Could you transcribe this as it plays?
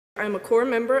I'm a core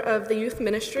member of the youth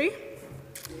ministry.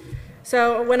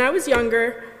 So when I was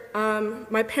younger,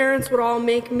 my parents would all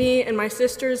make me and my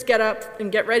sisters get up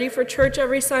and get ready for church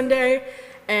every Sunday,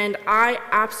 and I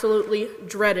absolutely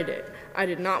dreaded it. I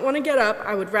did not want to get up.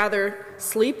 I would rather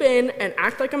sleep in and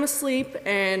act like I'm asleep,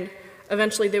 and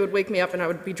eventually they would wake me up and I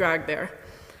would be dragged there.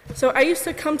 So I used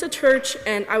to come to church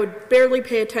and I would barely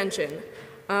pay attention.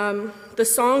 The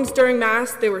songs during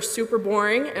Mass, they were super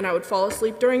boring and I would fall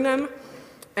asleep during them.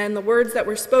 And the words that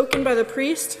were spoken by the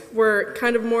priest were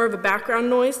kind of more of a background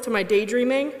noise to my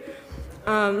daydreaming.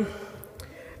 But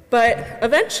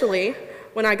eventually,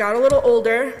 when I got a little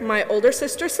older, my older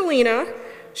sister Selena,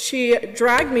 she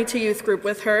dragged me to youth group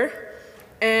with her,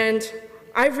 and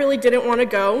I really didn't want to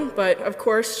go, but of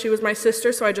course she was my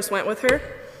sister, so I just went with her.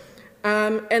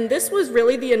 And this was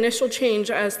really the initial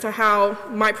change as to how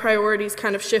my priorities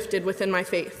kind of shifted within my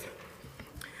faith.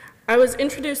 I was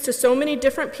introduced to so many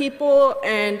different people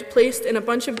and placed in a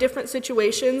bunch of different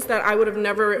situations that I would have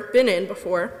never been in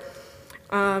before.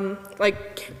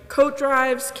 Like coat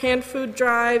drives, canned food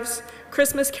drives,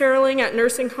 Christmas caroling at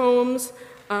nursing homes,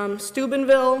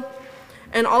 Steubenville,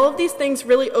 and all of these things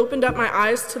really opened up my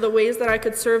eyes to the ways that I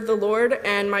could serve the Lord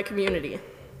and my community.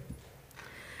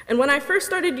 And when I first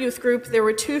started youth group, there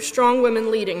were two strong women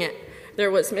leading it.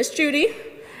 There was Miss Judy,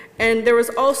 and there was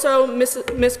also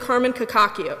Miss Carmen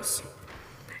Kakakios.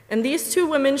 And these two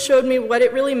women showed me what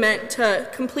it really meant to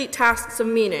complete tasks of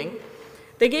meaning.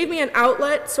 They gave me an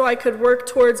outlet so I could work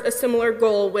towards a similar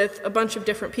goal with a bunch of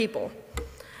different people.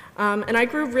 And I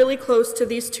grew really close to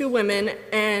these two women,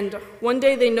 and one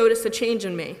day they noticed a change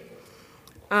in me.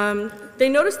 They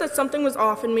noticed that something was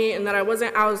off in me and that I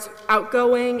wasn't as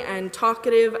outgoing and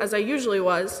talkative as I usually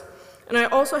was, and I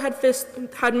also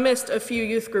had missed a few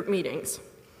youth group meetings.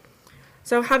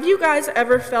 So have you guys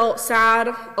ever felt sad,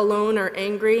 alone, or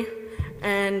angry,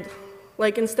 and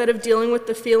like instead of dealing with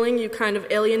the feeling, you kind of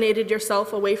alienated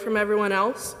yourself away from everyone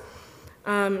else?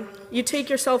 You take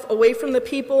yourself away from the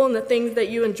people and the things that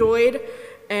you enjoyed,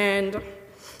 and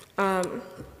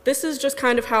this is just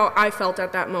kind of how I felt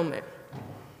at that moment.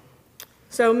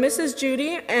 So Mrs.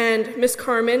 Judy and Miss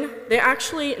Carmen, they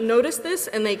actually noticed this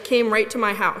and they came right to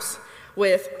my house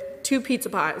with 2 pizza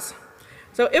pies.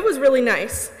 So it was really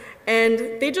nice. And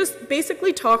they just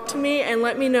basically talked to me and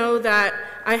let me know that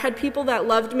I had people that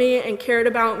loved me and cared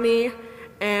about me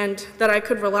and that I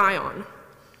could rely on.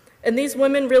 And these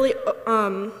women really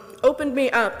opened me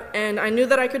up, and I knew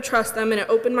that I could trust them, and it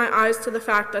opened my eyes to the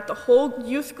fact that the whole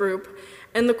youth group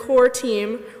and the core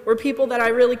team were people that I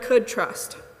really could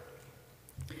trust.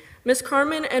 Miss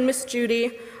Carmen and Miss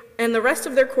Judy and the rest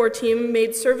of their core team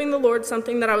made serving the Lord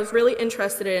something that I was really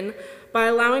interested in by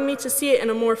allowing me to see it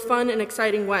in a more fun and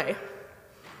exciting way,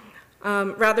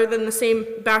 rather than the same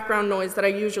background noise that I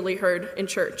usually heard in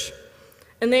church.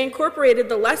 And they incorporated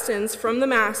the lessons from the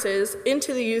Masses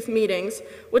into the youth meetings,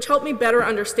 which helped me better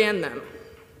understand them.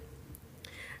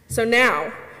 So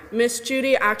now, Miss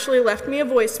Judy actually left me a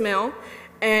voicemail,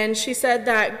 and she said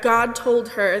that God told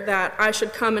her that I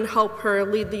should come and help her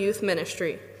lead the youth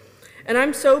ministry. And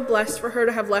I'm so blessed for her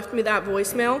to have left me that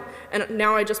voicemail, and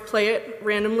now I just play it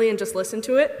randomly and just listen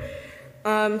to it.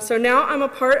 So now I'm a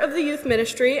part of the youth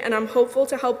ministry, and I'm hopeful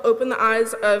to help open the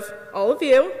eyes of all of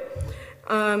you,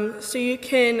 so you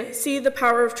can see the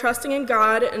power of trusting in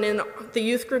God and in the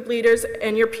youth group leaders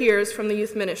and your peers from the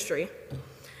youth ministry.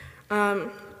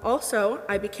 Also,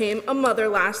 I became a mother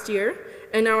last year,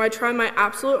 and now I try my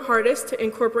absolute hardest to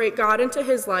incorporate God into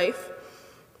his life.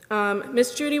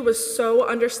 Miss Judy was so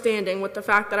understanding with the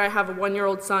fact that I have a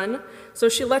 1-year-old son, so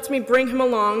she lets me bring him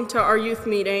along to our youth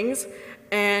meetings,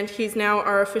 and he's now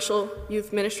our official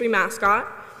youth ministry mascot.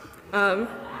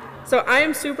 So I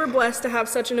am super blessed to have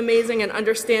such an amazing and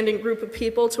understanding group of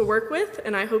people to work with,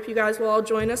 and I hope you guys will all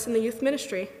join us in the youth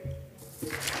ministry.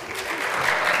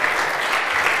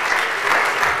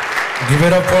 Give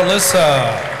it up for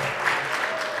Alyssa.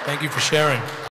 Thank you for sharing.